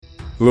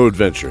Hello,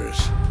 adventurers.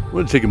 I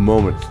want to take a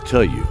moment to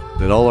tell you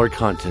that all our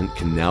content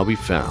can now be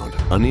found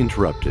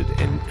uninterrupted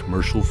and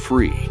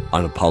commercial-free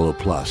on Apollo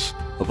Plus.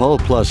 Apollo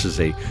Plus is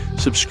a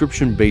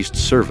subscription-based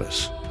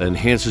service that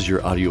enhances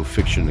your audio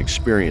fiction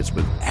experience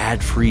with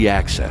ad-free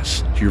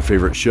access to your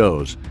favorite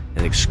shows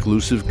and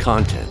exclusive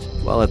content,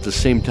 while at the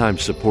same time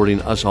supporting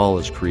us all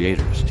as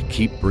creators to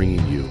keep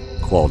bringing you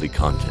quality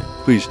content.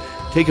 Please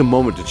take a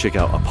moment to check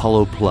out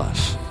Apollo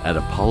Plus at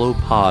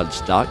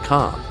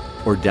apollopods.com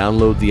or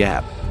download the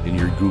app in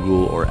your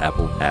Google or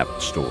Apple app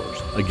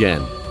stores.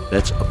 Again,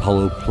 that's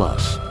Apollo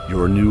Plus,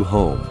 your new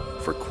home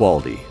for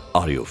quality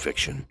audio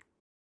fiction.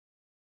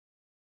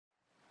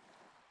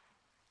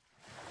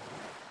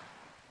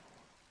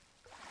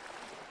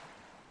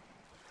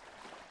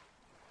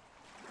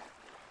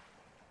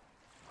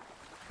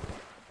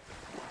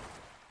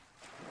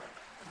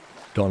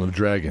 Dawn of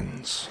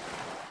Dragons,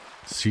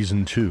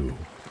 Season 2,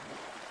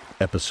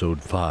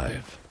 Episode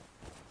 5,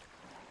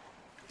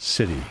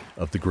 City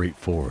of the Great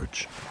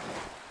Forge.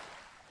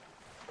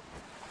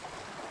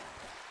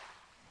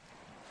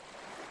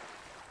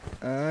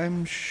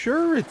 I'm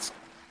sure it's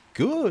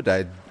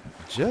good.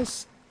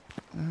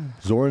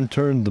 Zoran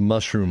turned the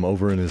mushroom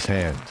over in his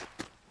hand.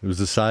 It was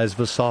the size of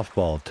a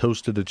softball,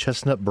 toasted a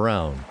chestnut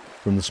brown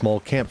from the small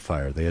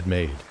campfire they had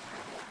made.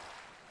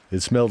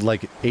 It smelled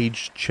like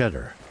aged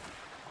cheddar,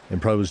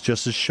 and probably was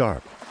just as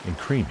sharp and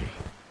creamy,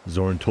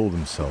 Zoran told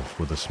himself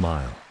with a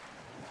smile.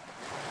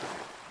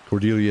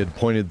 Cordelia had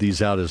pointed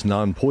these out as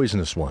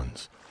non-poisonous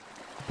ones,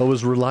 but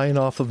was relying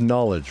off of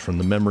knowledge from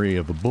the memory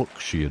of a book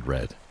she had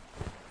read.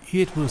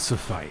 It will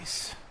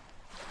suffice.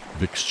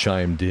 Vix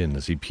chimed in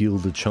as he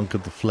peeled a chunk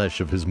of the flesh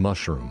of his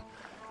mushroom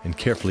and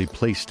carefully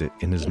placed it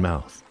in his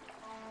mouth.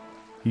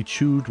 He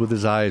chewed with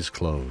his eyes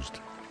closed,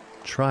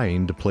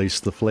 trying to place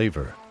the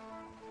flavor.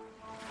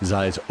 His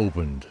eyes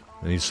opened,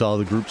 and he saw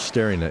the group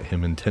staring at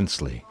him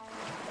intensely.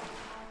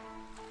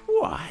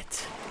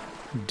 What?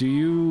 Do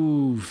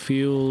you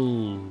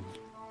feel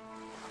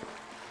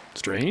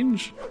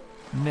strange?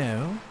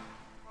 No.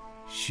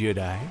 Should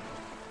I?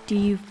 Do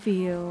you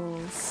feel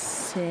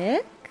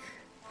sick?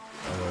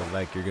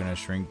 Like you're gonna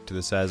shrink to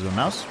the size of a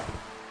mouse?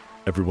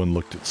 Everyone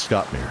looked at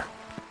Scottmere.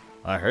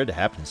 I heard it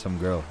happened to some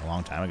girl a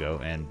long time ago,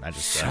 and I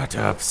just... Shut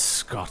up,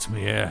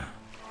 Scottmere.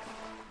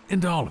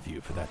 And all of you,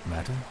 for that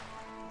matter.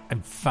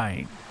 I'm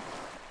fine.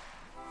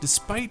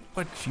 Despite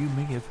what you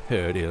may have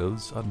heard,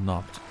 elves are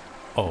not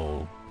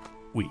all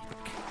weak.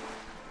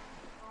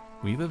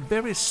 We've a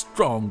very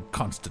strong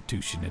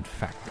constitution, in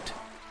fact.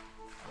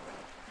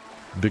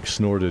 Vic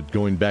snorted,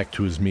 going back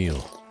to his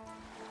meal.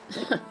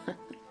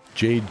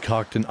 Jade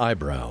cocked an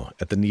eyebrow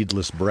at the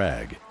needless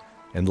brag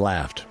and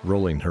laughed,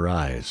 rolling her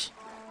eyes.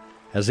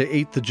 As they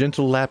ate, the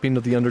gentle lapping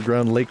of the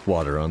underground lake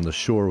water on the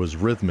shore was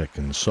rhythmic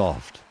and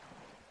soft.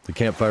 The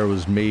campfire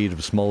was made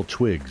of small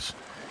twigs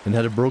and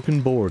had a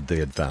broken board they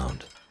had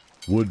found.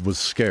 Wood was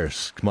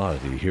scarce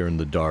commodity here in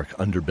the dark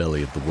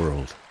underbelly of the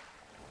world.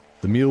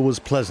 The meal was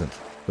pleasant,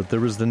 but there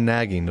was the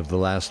nagging of the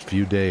last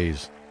few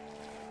days.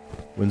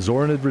 When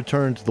Zoran had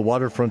returned to the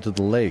waterfront of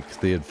the lake,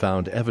 they had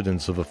found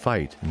evidence of a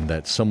fight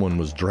that someone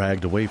was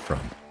dragged away from.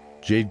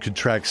 Jade could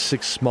track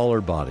 6 smaller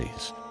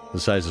bodies, the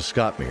size of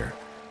Scottmere,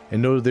 and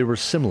noted they were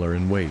similar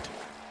in weight.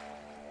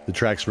 The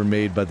tracks were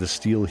made by the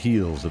steel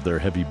heels of their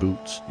heavy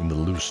boots in the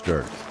loose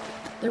dirt.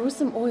 There was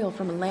some oil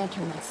from a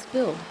lantern that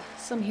spilled,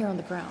 some here on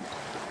the ground.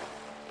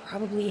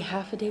 Probably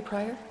half a day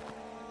prior.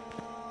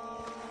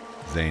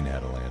 Zane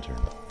had a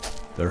lantern.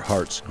 Their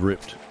hearts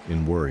gripped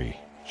in worry.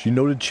 She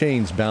noted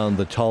chains bound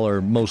the taller,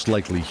 most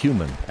likely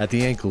human, at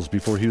the ankles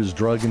before he was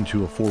dragged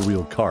into a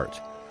 4-wheel cart,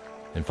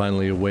 and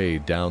finally away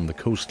down the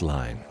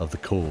coastline of the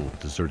cold,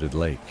 deserted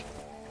lake.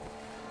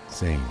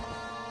 Zane.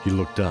 He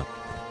looked up.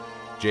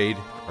 Jade,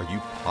 are you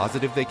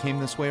positive they came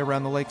this way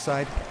around the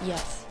lakeside?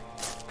 Yes.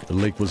 The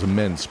lake was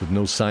immense, with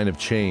no sign of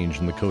change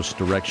in the coast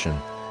direction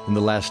in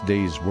the last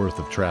day's worth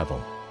of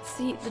travel.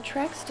 See, the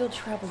tracks still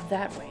traveled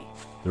that way.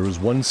 There was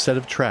one set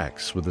of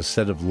tracks with a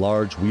set of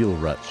large wheel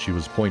ruts she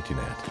was pointing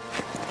at.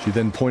 She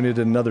then pointed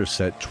at another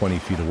set 20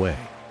 feet away.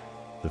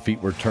 The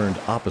feet were turned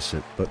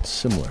opposite, but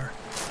similar.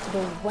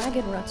 The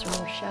wagon ruts are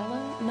more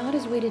shallow, not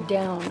as weighted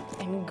down,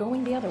 and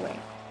going the other way.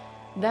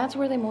 That's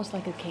where they most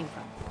likely came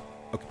from.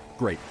 Okay,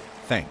 great.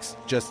 Thanks.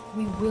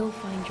 We will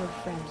find your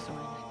friend, Zoran,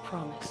 I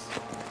promise.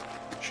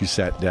 She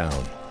sat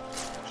down.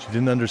 She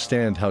didn't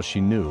understand how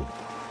she knew,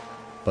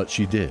 but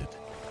she did.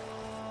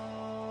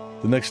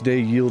 The next day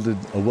yielded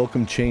a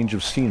welcome change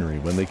of scenery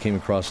when they came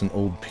across an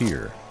old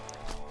pier.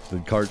 The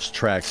cart's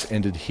tracks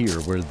ended here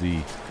where the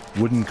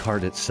wooden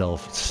cart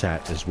itself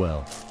sat as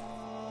well.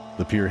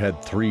 The pier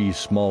had 3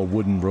 small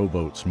wooden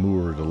rowboats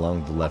moored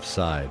along the left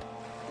side.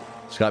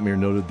 Scottmere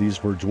noted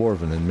these were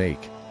dwarven in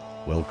make,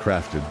 well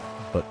crafted,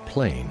 but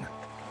plain.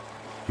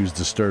 He was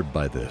disturbed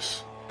by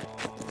this.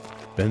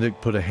 Benedict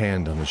put a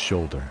hand on his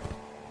shoulder.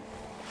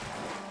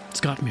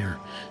 Scottmere,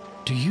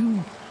 do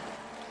you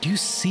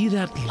see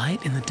that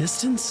light in the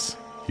distance?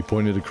 He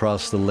pointed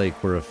across the lake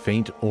where a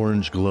faint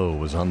orange glow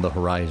was on the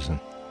horizon.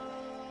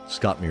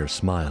 Scottmere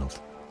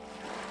smiled.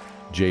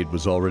 Jade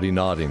was already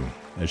nodding,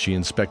 as she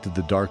inspected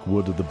the dark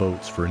wood of the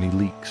boats for any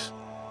leaks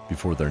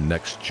before their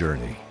next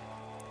journey.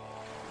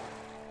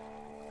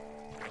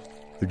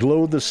 The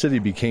glow of the city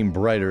became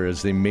brighter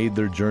as they made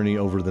their journey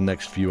over the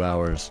next few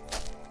hours.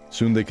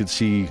 Soon they could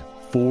see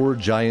 4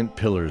 giant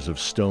pillars of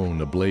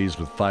stone ablaze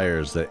with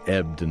fires that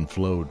ebbed and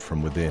flowed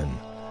from within,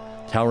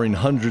 towering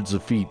hundreds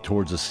of feet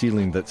towards a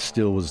ceiling that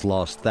still was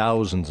lost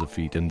thousands of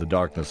feet in the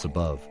darkness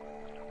above.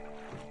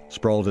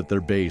 Sprawled at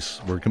their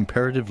base were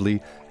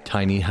comparatively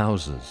tiny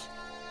houses.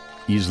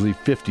 Easily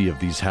 50 of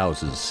these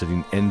houses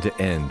sitting end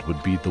to end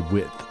would be the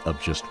width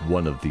of just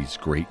one of these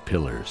great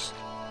pillars.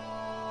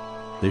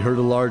 They heard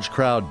a large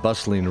crowd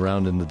bustling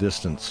around in the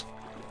distance,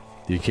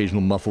 the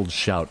occasional muffled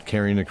shout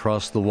carrying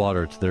across the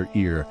water to their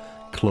ear,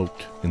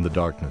 cloaked in the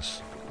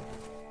darkness.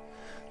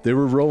 They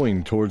were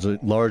rowing towards a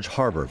large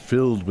harbor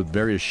filled with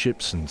various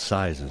ships and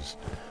sizes,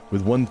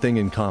 with one thing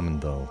in common,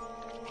 though.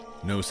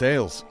 No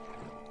sails.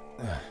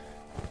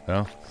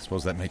 Well, I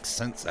suppose that makes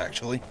sense,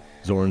 actually.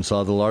 Zoran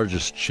saw the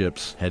largest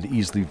ships had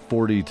easily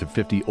 40 to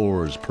 50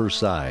 oars per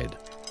side.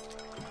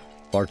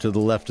 Far to the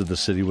left of the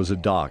city was a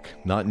dock,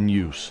 not in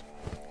use,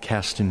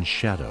 cast in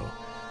shadow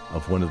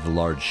of one of the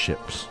large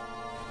ships.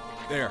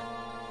 There.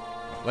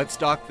 Let's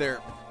dock there.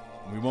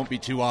 We won't be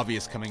too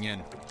obvious coming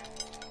in.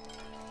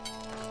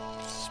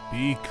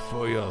 Speak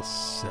for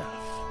yourself.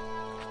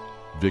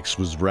 Vix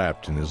was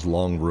wrapped in his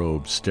long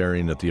robe,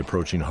 staring at the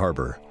approaching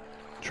harbor,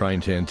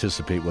 trying to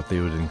anticipate what they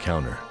would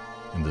encounter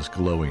in this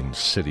glowing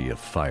city of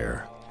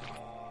fire.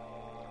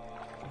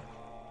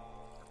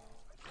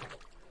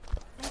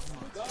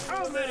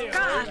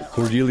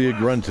 Cordelia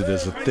grunted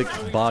as a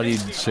thick-bodied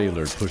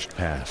sailor pushed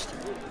past.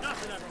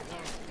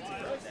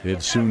 They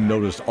had soon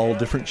noticed all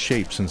different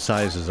shapes and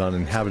sizes on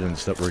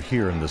inhabitants that were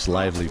here in this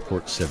lively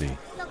port city.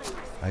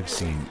 I've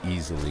seen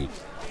easily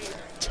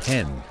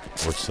 10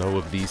 or so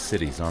of these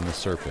cities on the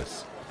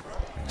surface.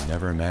 I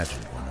never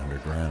imagined one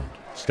underground.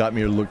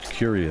 Scottmere looked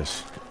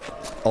curious.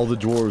 All the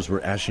dwarves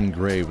were ashen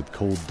gray with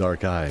cold,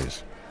 dark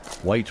eyes.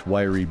 White,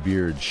 wiry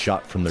beards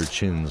shot from their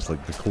chins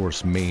like the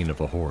coarse mane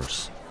of a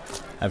horse.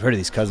 I've heard of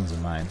these cousins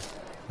of mine.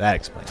 That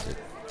explains it.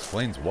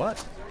 Explains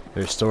what?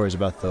 There are stories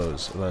about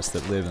those of us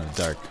that live in the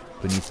dark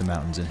beneath the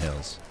mountains and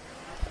hills.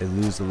 They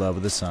lose the love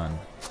of the sun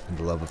and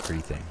the love of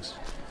pretty things.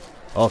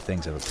 All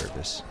things have a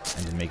purpose,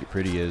 and to make it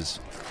pretty is,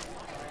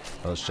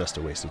 well, it's just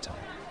a waste of time.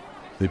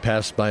 They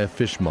passed by a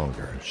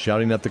fishmonger,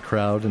 shouting at the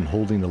crowd and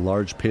holding a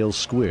large pale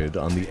squid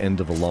on the end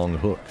of a long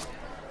hook.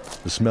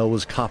 The smell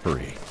was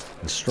coppery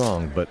and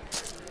strong, but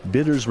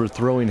bidders were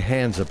throwing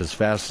hands up as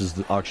fast as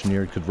the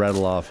auctioneer could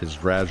rattle off his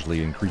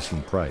gradually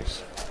increasing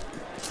price.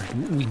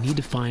 We need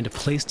to find a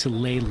place to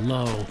lay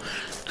low.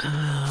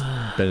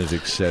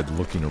 Benedict said,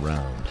 looking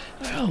around.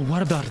 Oh,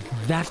 what about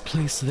that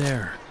place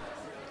there?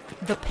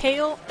 The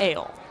Pale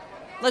Ale.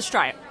 Let's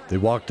try it. They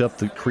walked up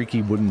the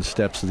creaky wooden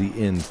steps of the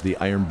inn to the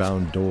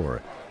iron-bound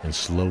door and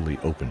slowly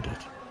opened it.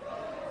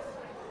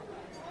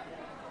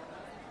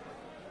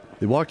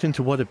 They walked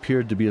into what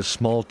appeared to be a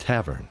small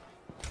tavern.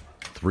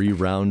 3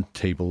 round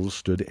tables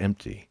stood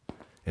empty,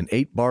 and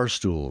 8 bar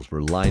stools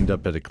were lined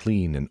up at a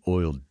clean and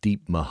oiled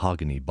deep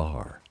mahogany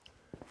bar.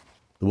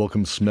 The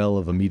welcome smell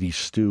of a meaty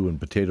stew and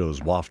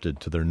potatoes wafted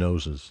to their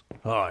noses.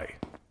 Hi.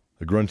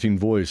 A grunting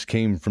voice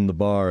came from the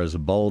bar as a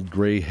bald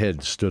gray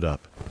head stood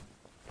up,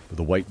 with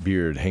a white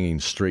beard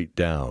hanging straight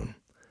down,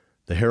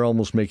 the hair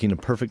almost making a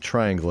perfect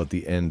triangle at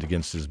the end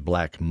against his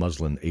black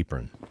muslin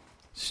apron.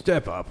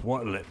 Step up,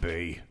 what'll it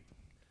be?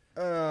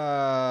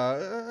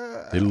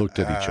 They looked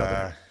at each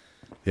other.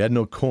 They had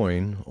no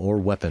coin or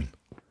weapon.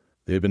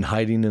 They had been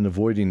hiding and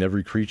avoiding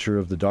every creature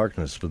of the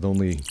darkness with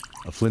only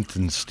a flint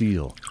and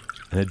steel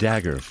and a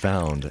dagger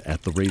found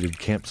at the raided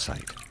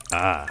campsite.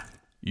 Ah,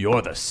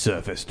 you're the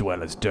surface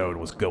dwellers Doan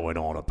was going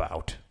on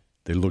about.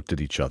 They looked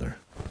at each other.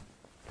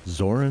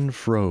 Zoran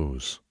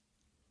froze.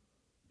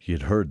 He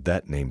had heard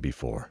that name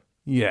before.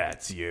 Yeah,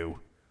 it's you.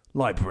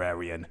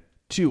 Librarian,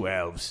 2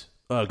 elves,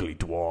 ugly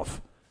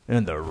dwarf,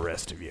 and the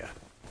rest of you.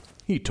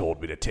 He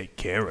told me to take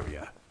care of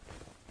you.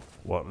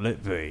 What'll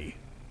it be?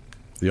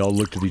 They all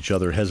looked at each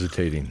other,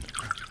 hesitating.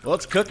 Well,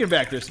 it's cooking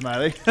back there,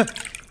 Smiley.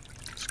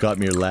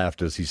 Scottmere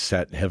laughed as he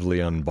sat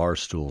heavily on bar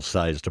stool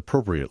sized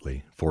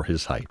appropriately for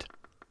his height.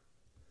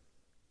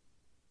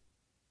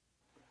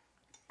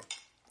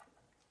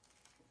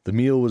 The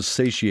meal was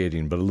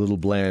satiating but a little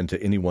bland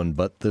to anyone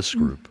but this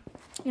group.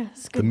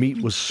 Yes, The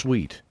meat was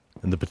sweet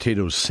and the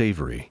potatoes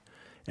savory.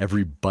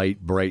 Every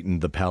bite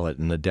brightened the palate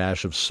and a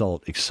dash of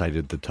salt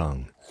excited the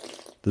tongue.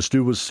 The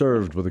stew was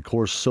served with a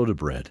coarse soda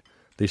bread.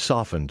 They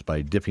softened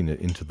by dipping it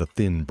into the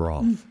thin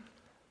broth.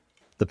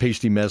 The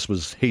pasty mess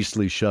was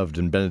hastily shoved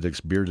in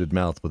Benedict's bearded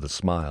mouth with a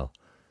smile.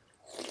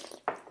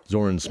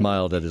 Zoran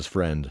smiled at his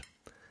friend,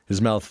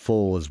 his mouth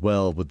full as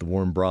well with the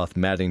warm broth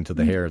matting to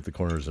the hair at the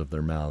corners of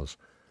their mouths.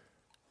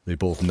 They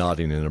both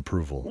nodding in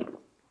approval.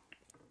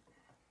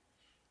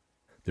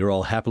 They were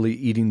all happily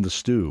eating the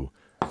stew,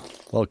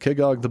 while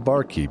Kegog the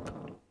barkeep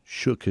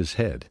shook his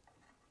head.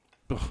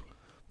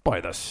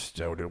 By the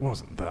stone, it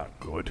wasn't that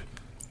good.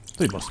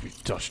 They must be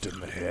touched in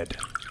the head.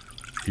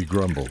 He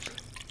grumbled.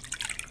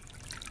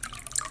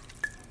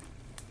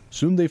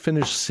 Soon they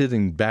finished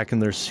sitting back in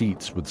their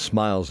seats with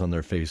smiles on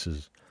their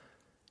faces.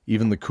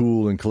 Even the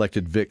cool and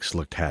collected Vix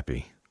looked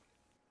happy.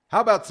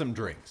 How about some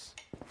drinks?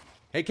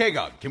 Hey,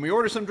 Kagog, can we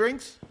order some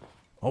drinks?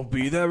 I'll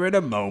be there in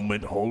a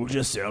moment. Hold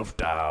yourself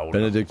down.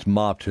 Benedict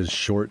mopped his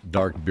short,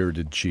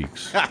 dark-bearded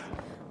cheeks. Ha!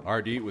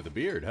 Hard to eat with a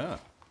beard, huh?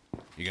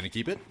 You gonna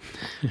keep it?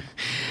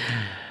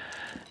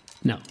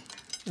 No.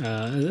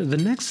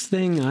 The next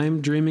thing I'm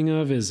dreaming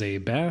of is a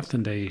bath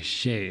and a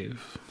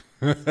shave.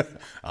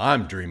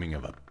 I'm dreaming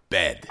of a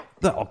bed.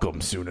 That'll come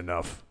soon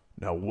enough.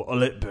 Now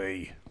what'll it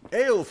be?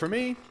 Ale for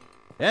me.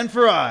 And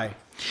for I.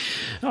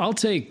 I'll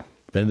take...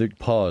 Benedict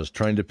paused,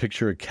 trying to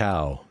picture a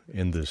cow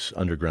in this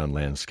underground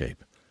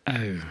landscape.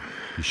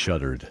 He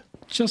shuddered.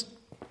 Just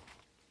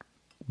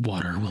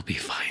water will be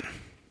fine.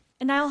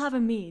 And I'll have a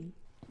mead.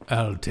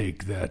 I'll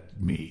take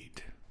that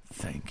mead.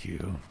 Thank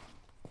you.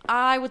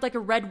 I would like a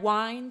red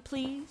wine,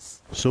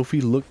 please.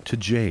 Sophie looked to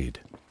Jade,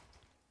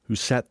 who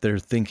sat there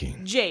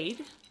thinking.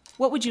 Jade,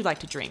 what would you like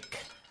to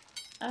drink?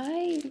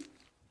 I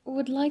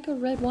would like a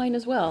red wine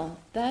as well.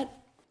 That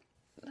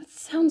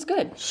sounds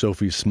good.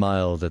 Sophie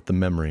smiled at the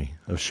memory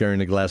of sharing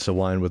a glass of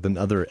wine with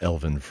another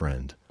elven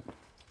friend.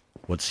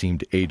 What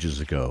seemed ages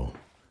ago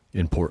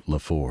in Port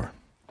Lafort.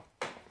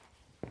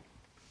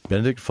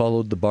 Benedict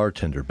followed the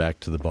bartender back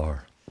to the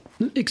bar.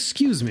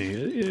 Excuse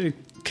me,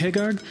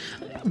 Kagog.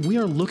 We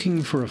are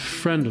looking for a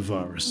friend of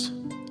ours.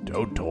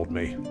 Toad told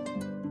me.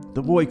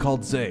 The boy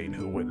called Zane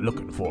who went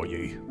looking for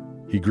ye.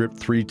 He gripped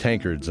 3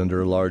 tankards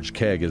under a large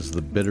keg as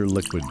the bitter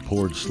liquid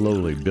poured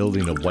slowly,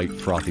 building a white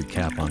frothy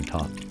cap on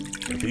top.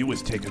 If he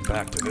was taken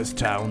back to this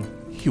town,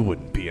 he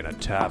wouldn't be in a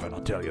tavern,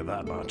 I'll tell you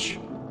that much.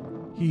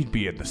 He'd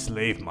be in the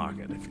slave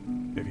market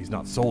if he's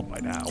not sold by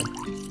now.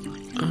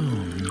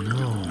 Oh,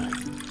 no.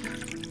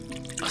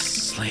 A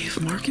slave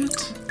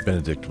market?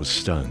 Benedict was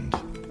stunned.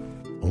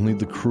 Only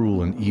the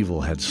cruel and evil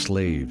had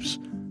slaves.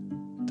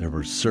 There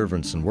were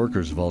servants and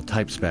workers of all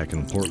types back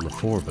in Port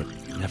Lafort, but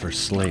never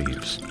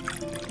slaves.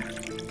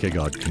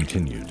 Kagog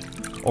continued.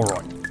 All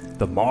right,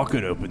 the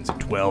market opens in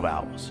 12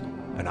 hours.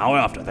 An hour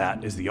after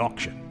that is the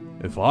auction.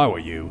 If I were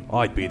you,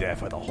 I'd be there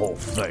for the whole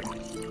thing.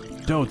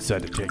 Toad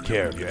said to take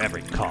care of your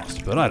every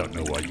cost, but I don't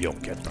know where you'll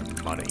get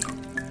the money.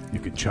 You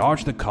can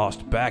charge the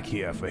cost back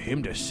here for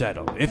him to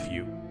settle if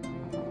you...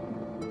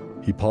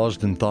 He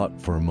paused in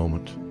thought for a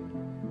moment.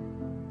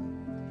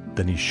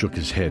 Then he shook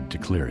his head to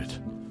clear it.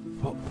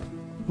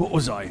 What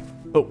was I?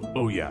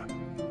 Oh yeah.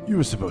 You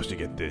were supposed to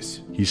get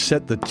this. He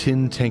set the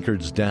tin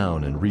tankards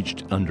down and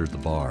reached under the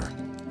bar,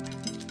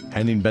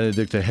 handing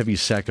Benedict a heavy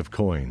sack of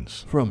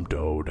coins. From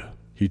Toad.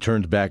 He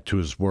turned back to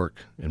his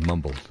work and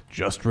mumbled.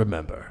 Just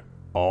remember,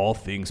 all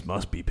things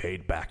must be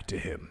paid back to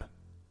him.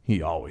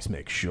 He always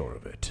makes sure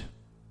of it.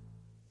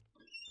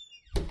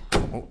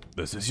 Oh,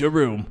 this is your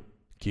room.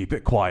 Keep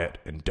it quiet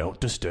and don't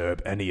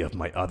disturb any of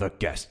my other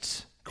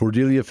guests.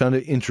 Cordelia found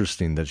it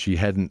interesting that she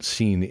hadn't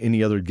seen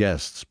any other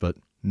guests, but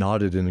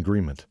nodded in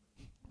agreement.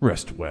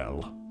 Rest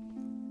well.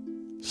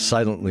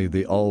 Silently,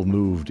 they all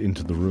moved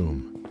into the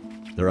room.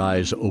 Their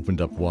eyes opened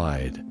up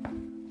wide.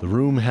 The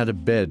room had a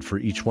bed for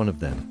each one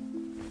of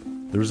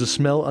them. There was a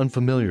smell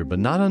unfamiliar, but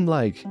not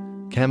unlike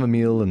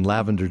chamomile and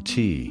lavender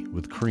tea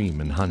with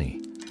cream and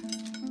honey.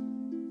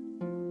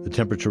 The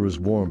temperature was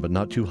warm, but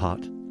not too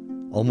hot,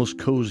 almost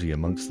cozy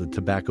amongst the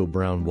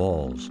tobacco-brown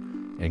walls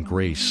and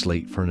gray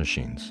slate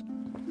furnishings.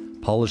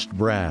 Polished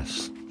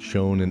brass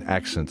shone in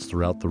accents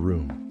throughout the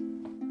room.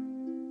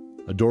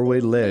 A doorway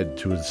led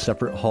to a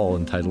separate hall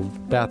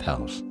entitled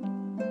Bathhouse.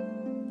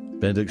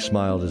 Benedict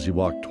smiled as he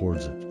walked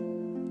towards it,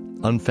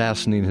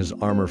 unfastening his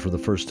armor for the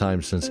first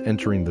time since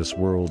entering this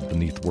world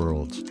beneath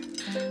worlds.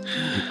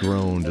 It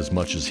groaned as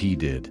much as he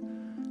did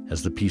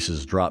as the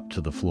pieces dropped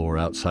to the floor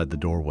outside the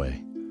doorway.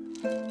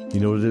 He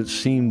noted it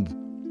seemed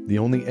the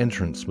only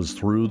entrance was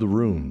through the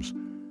rooms,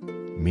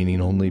 meaning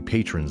only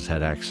patrons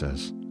had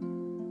access.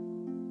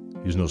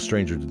 He was no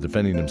stranger to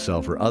defending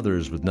himself or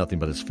others with nothing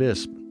but his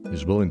fists. He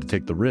was willing to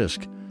take the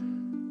risk,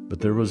 but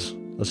there was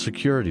a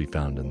security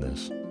found in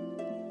this.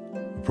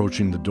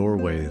 Approaching the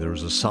doorway, there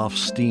was a soft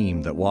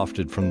steam that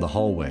wafted from the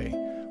hallway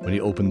when he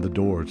opened the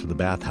door to the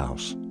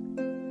bathhouse.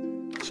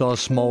 He saw a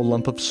small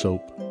lump of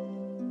soap,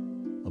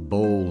 a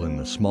bowl, and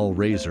a small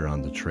razor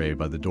on the tray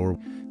by the door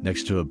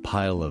next to a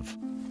pile of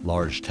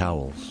large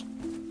towels.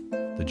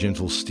 The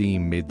gentle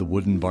steam made the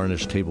wooden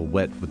varnished table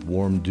wet with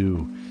warm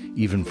dew,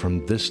 even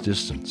from this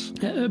distance.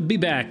 Be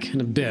back in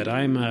a bit.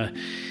 I'm,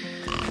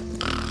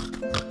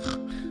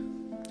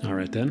 All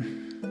right,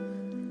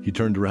 then. He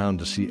turned around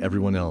to see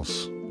everyone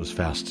else was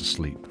fast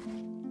asleep.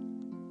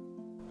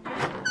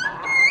 I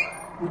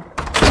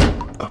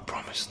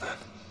promise then.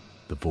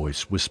 The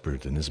voice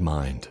whispered in his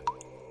mind.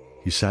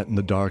 He sat in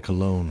the dark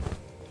alone.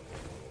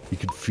 He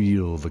could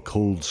feel the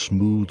cold,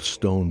 smooth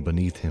stone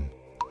beneath him.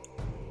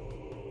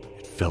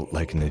 It felt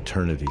like an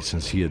eternity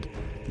since he had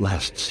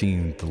last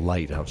seen the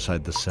light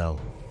outside the cell.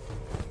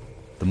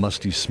 The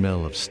musty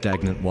smell of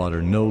stagnant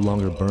water no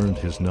longer burned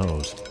his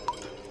nose.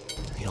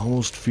 He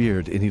almost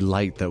feared any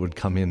light that would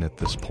come in at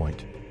this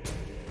point.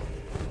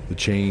 The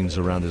chains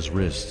around his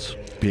wrists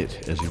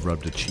bit as he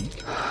rubbed a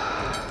cheek.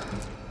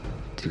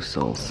 2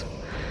 souls.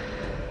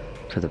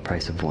 For the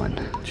price of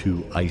 1.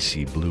 2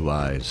 icy blue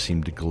eyes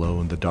seemed to glow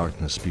in the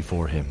darkness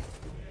before him.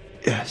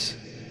 Yes.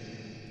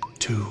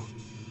 2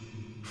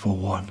 for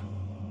 1.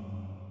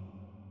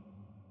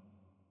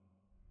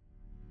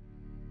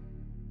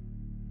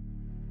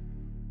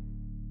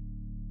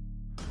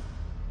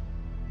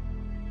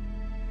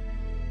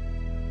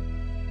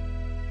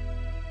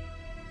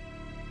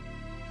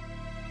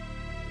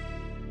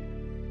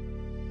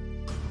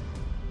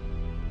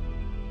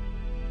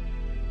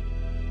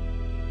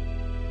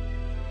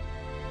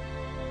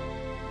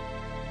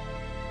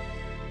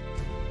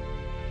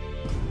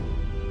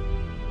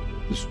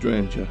 The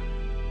Stranger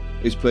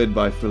is played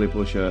by Philip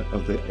Usher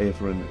of the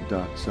Aetherin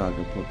Dark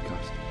Saga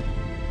podcast.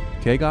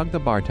 Kagog the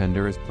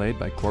Bartender is played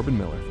by Corbin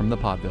Miller from the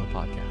Podville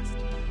podcast.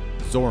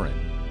 Zoran,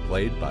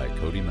 played by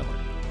Cody Miller.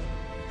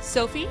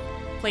 Sophie,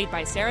 played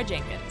by Sarah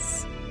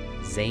Jenkins.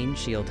 Zane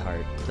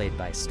Shieldheart, played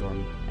by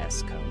Storm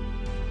Esco.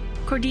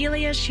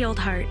 Cordelia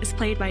Shieldheart is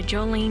played by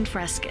Jolene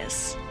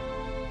Frescus.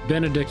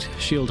 Benedict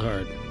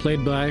Shieldheart,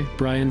 played by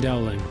Brian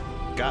Dowling.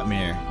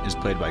 Gottmere is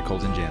played by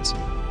Colton Jansen.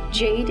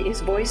 Jade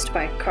is voiced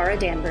by Cara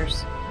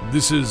Danvers.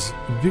 This is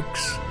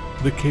Vix,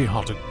 the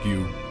chaotic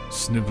you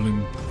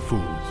sniveling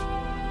fools.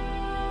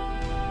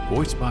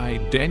 Voiced by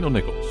Daniel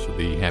Nichols of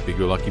the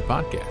Happy-Go-Lucky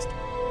podcast.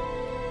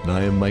 And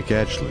I am Mike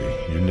Ashley,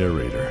 your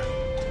narrator.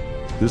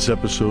 This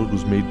episode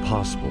was made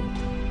possible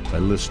by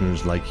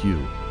listeners like you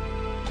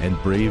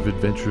and Brave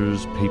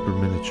Adventurers Paper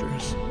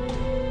Miniatures.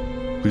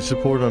 Please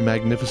support our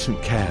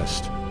magnificent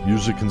cast,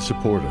 music, and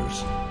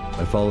supporters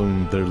by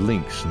following their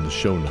links in the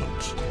show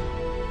notes.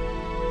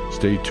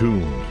 Stay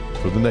tuned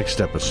for the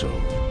next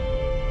episode.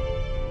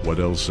 What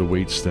else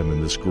awaits them in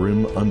this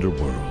grim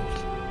underworld,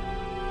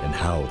 and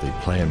how they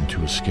plan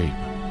to escape.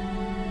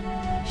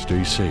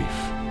 Stay safe,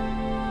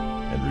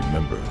 and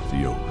remember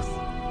the oath.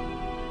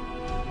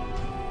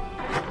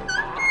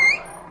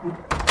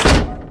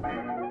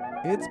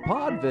 It's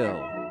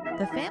Podville,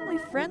 the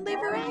family-friendly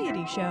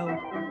variety show.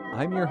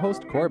 I'm your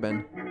host,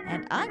 Corbin.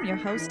 And I'm your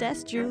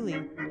hostess,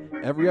 Julie.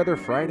 Every other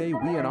Friday,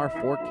 we and our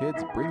 4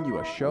 kids bring you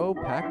a show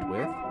packed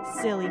with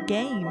silly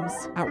games,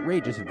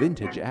 outrageous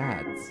vintage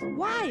ads,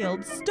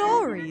 wild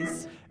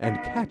stories, and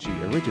catchy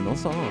original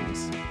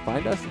songs.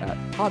 Find us at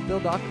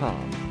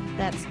podville.com.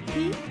 That's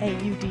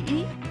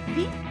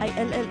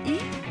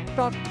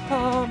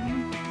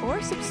PAUDEVILLE.com.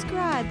 Or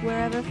subscribe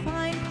wherever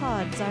fine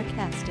pods are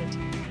casted.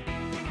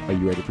 Are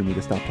you ready for me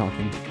to stop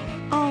talking?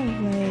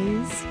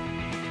 Always.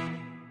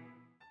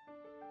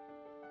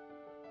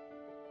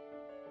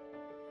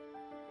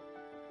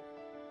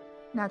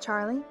 Now,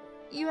 Charlie,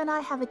 you and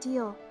I have a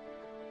deal.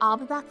 I'll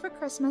be back for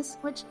Christmas,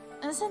 which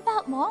isn't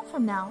that long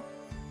from now.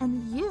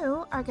 And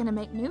you are going to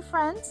make new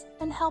friends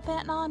and help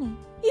Aunt Nani.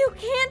 You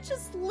can't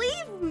just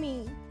leave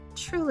me!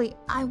 Truly,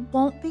 I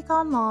won't be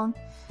gone long,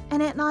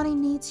 and Aunt Nani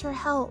needs your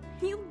help.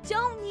 You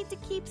don't need to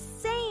keep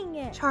saying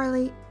it!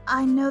 Charlie,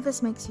 I know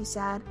this makes you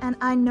sad, and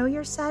I know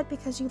you're sad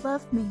because you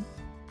love me.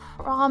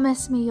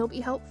 Promise me you'll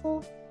be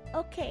helpful.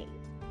 Okay.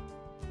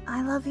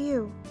 I love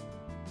you.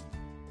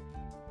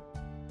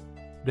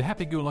 The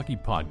Happy-Go-Lucky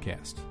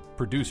podcast,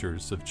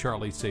 producers of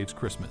Charlie Saves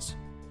Christmas,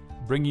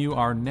 bring you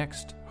our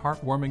next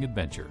heartwarming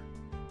adventure.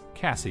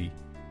 Cassie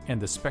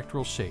and the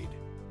Spectral Shade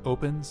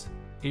opens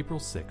April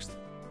 6th,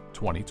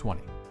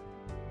 2020.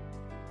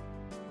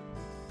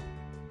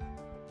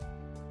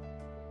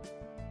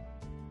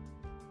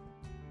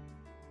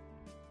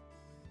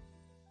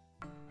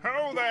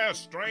 Ho there,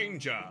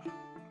 stranger!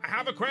 I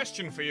have a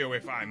question for you,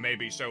 if I may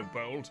be so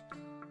bold.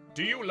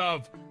 Do you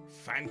love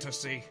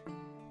fantasy?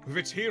 With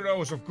its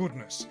heroes of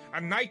goodness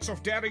and knights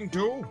of daring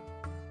do?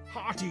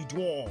 Hearty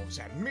dwarves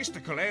and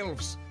mystical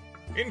elves,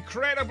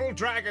 incredible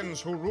dragons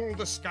who rule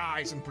the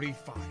skies and breathe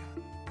fire,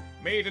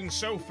 maidens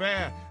so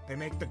fair they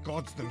make the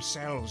gods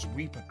themselves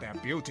weep at their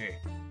beauty.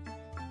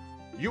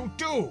 You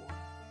do?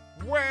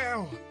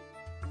 Well,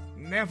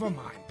 never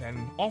mind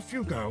then, off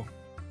you go.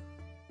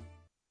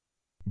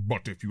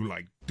 But if you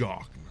like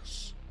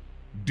darkness,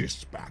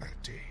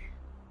 disparity,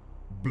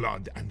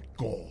 blood and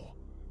gore,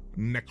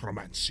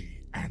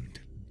 necromancy and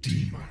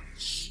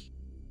demons,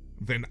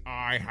 then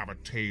I have a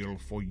tale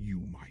for you,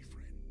 my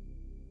friend.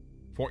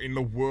 For in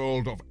the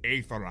world of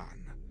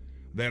Aetheran,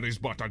 there is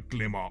but a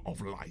glimmer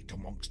of light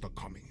amongst the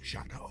coming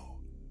shadow.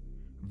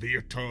 The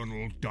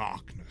eternal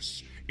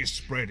darkness is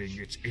spreading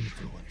its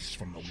influence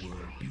from the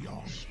world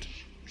beyond,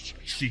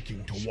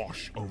 seeking to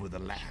wash over the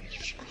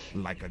land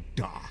like a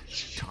dark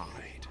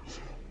tide.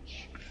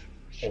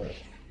 All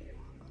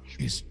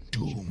is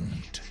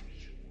doomed.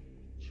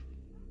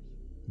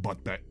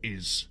 But there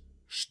is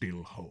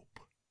still hope.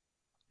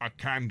 A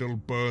candle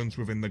burns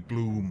within the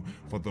gloom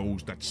for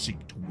those that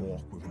seek to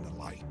walk within the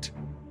light.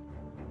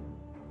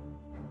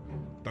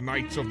 The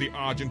Knights of the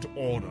Argent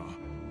Order,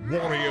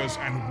 warriors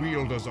and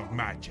wielders of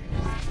magic,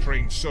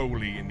 trained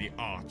solely in the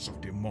arts of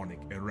demonic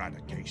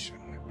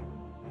eradication.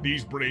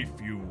 These brave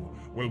few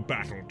will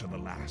battle to the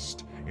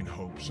last in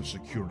hopes of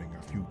securing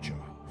a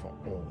future for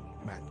all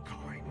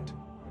mankind.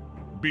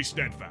 Be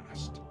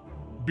steadfast,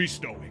 be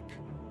stoic,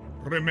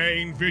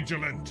 remain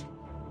vigilant,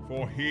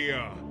 For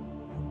here,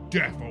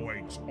 death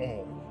awaits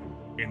all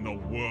in the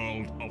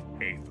world of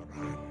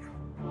Aetheran.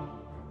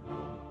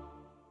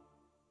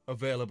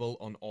 Available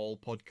on all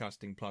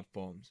podcasting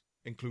platforms,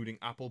 including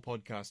Apple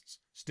Podcasts,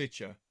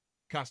 Stitcher,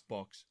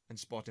 Castbox, and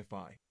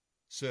Spotify.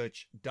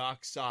 Search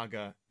Dark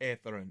Saga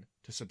Aetheran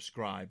to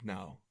subscribe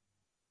now.